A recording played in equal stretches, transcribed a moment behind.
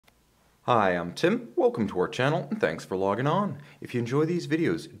Hi, I'm Tim. Welcome to our channel and thanks for logging on. If you enjoy these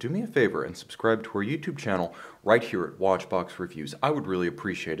videos, do me a favor and subscribe to our YouTube channel right here at Watchbox Reviews. I would really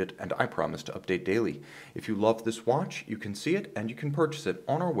appreciate it and I promise to update daily. If you love this watch, you can see it and you can purchase it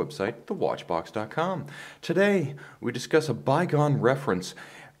on our website, thewatchbox.com. Today, we discuss a bygone reference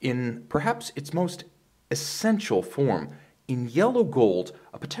in perhaps its most essential form. In yellow gold,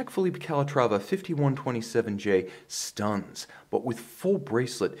 a Patek Philippe Calatrava 5127J stuns, but with full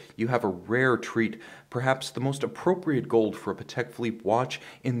bracelet, you have a rare treat, perhaps the most appropriate gold for a Patek Philippe watch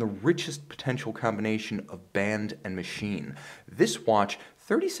in the richest potential combination of band and machine. This watch,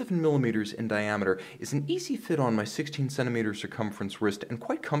 37 millimeters in diameter, is an easy fit on my 16 centimeter circumference wrist and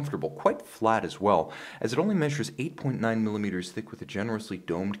quite comfortable, quite flat as well, as it only measures 8.9 millimeters thick with a generously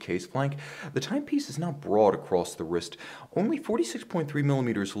domed case flank. The timepiece is not broad across the wrist, only 46.3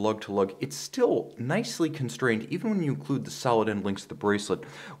 millimeters lug to lug. It's still nicely constrained even when you include the solid end links of the bracelet,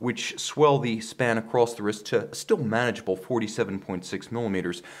 which swell the span across the wrist to a still manageable 47.6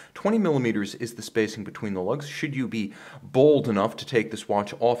 millimeters. 20 millimeters is the spacing between the lugs should you be bold enough to take this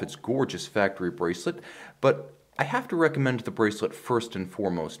watch off its gorgeous factory bracelet, but I have to recommend the bracelet first and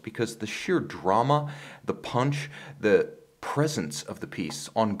foremost because the sheer drama, the punch, the presence of the piece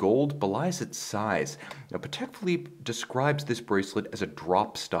on gold belies its size. Now, Patek Philippe describes this bracelet as a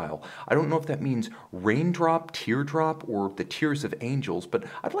drop style. I don't know if that means raindrop, teardrop, or the tears of angels, but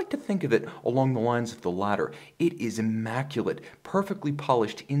I'd like to think of it along the lines of the latter. It is immaculate, perfectly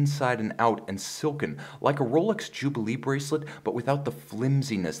polished inside and out, and silken, like a Rolex Jubilee bracelet, but without the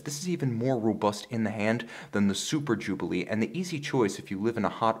flimsiness. This is even more robust in the hand than the Super Jubilee, and the easy choice if you live in a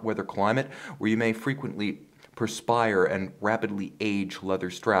hot weather climate where you may frequently perspire and rapidly age leather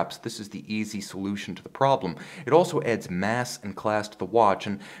straps. This is the easy solution to the problem. It also adds mass and class to the watch,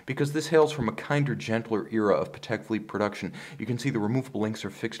 and because this hails from a kinder, gentler era of Patek Philippe production, you can see the removable links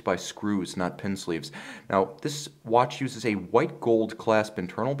are fixed by screws, not pin sleeves. Now, this watch uses a white gold clasp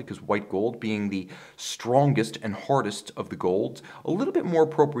internal because white gold, being the strongest and hardest of the golds, a little bit more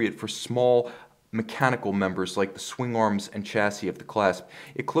appropriate for small mechanical members like the swing arms and chassis of the clasp.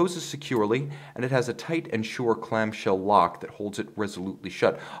 It closes securely, and it has a tight and sure clamshell lock that holds it resolutely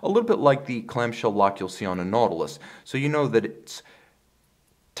shut, a little bit like the clamshell lock you'll see on a Nautilus, so you know that it's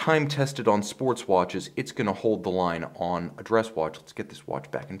time-tested on sports watches. It's going to hold the line on a dress watch. Let's get this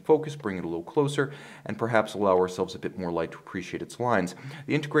watch back in focus, bring it a little closer, and perhaps allow ourselves a bit more light to appreciate its lines.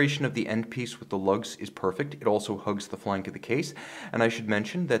 The integration of the end piece with the lugs is perfect. It also hugs the flank of the case, and I should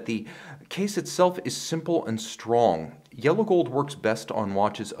mention that the case itself is simple and strong. Yellow gold works best on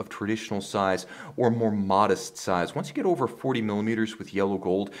watches of traditional size or more modest size. Once you get over 40 millimeters with yellow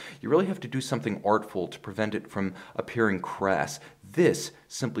gold, you really have to do something artful to prevent it from appearing crass. This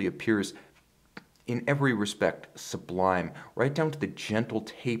simply appears in every respect sublime, right down to the gentle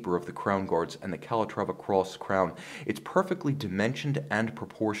taper of the crown guards and the Calatrava cross crown. It's perfectly dimensioned and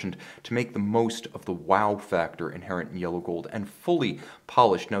proportioned to make the most of the wow factor inherent in yellow gold and fully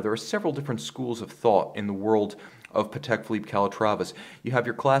polished. Now, there are several different schools of thought in the world of Patek Philippe Calatravas. You have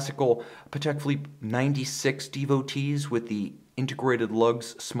your classical Patek Philippe 96 devotees with the integrated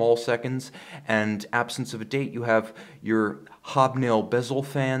lugs, small seconds, and absence of a date. You have your hobnail bezel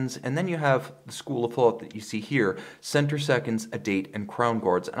fans, and then you have the school of thought that you see here, center seconds, a date, and crown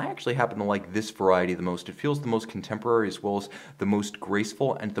guards. And I actually happen to like this variety the most. It feels the most contemporary as well as the most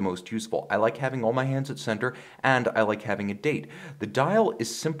graceful and the most useful. I like having all my hands at center, and I like having a date. The dial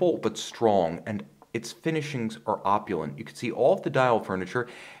is simple but strong, and its finishings are opulent. You can see all of the dial furniture,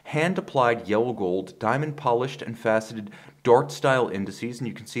 hand-applied yellow gold, diamond-polished and faceted dart-style indices, and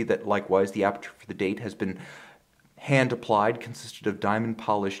you can see that likewise the aperture for the date has been hand-applied, consisted of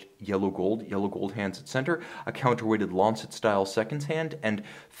diamond-polished yellow gold hands at center, a counterweighted lancet-style seconds hand, and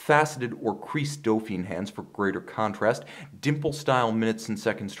faceted or creased Dauphine hands for greater contrast, dimple-style minutes and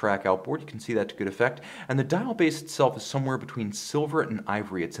seconds track outboard. You can see that to good effect. And the dial base itself is somewhere between silver and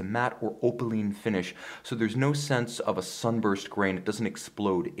ivory. It's a matte or opaline finish, so there's no sense of a sunburst grain. It doesn't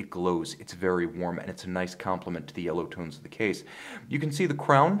explode. It glows. It's very warm, and it's a nice complement to the yellow tones of the case. You can see the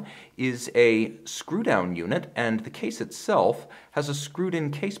crown is a screw-down unit, and the case itself has a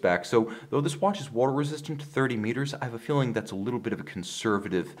screwed-in case back, so though this watch is water-resistant to 30 meters, I have a feeling that's a little bit of a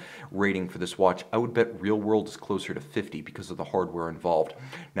conservative rating for this watch. I would bet real world is closer to 50 because of the hardware involved.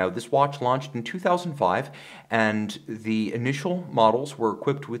 Now, this watch launched in 2005, and the initial models were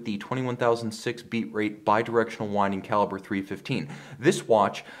equipped with the 21,006 beat rate bidirectional winding caliber 315. This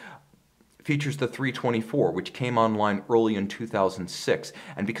watch features the 324, which came online early in 2006,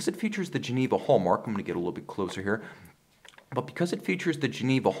 and because it features the Geneva hallmark, I'm going to get a little bit closer here, But because it features the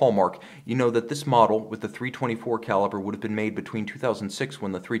Geneva hallmark, you know that this model with the 324 caliber would have been made between 2006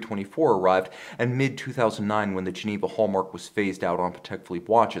 when the 324 arrived and mid-2009 when the Geneva hallmark was phased out on Patek Philippe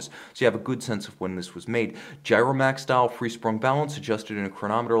watches. So you have a good sense of when this was made. Gyromax style free-sprung balance adjusted in a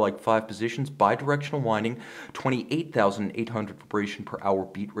chronometer like 5 positions, bidirectional winding, 28,800 vibration per hour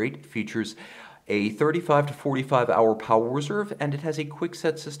beat rate. It features a 35 to 45 hour power reserve, and it has a quick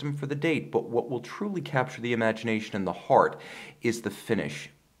set system for the date. But what will truly capture the imagination and the heart is the finish.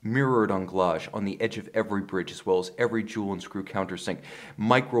 Mirrored anglage on the edge of every bridge, as well as every jewel and screw countersink.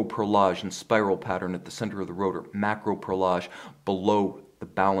 Micro perlage and spiral pattern at the center of the rotor. Macro perlage below the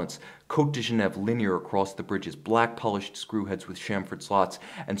balance. Cote de Genève linear across the bridges, black polished screw heads with chamfered slots,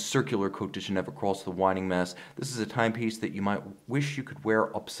 and circular Cote de Genève across the winding mass. This is a timepiece that you might wish you could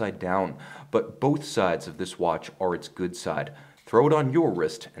wear upside down, but both sides of this watch are its good side. Throw it on your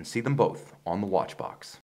wrist and see them both on the watch box.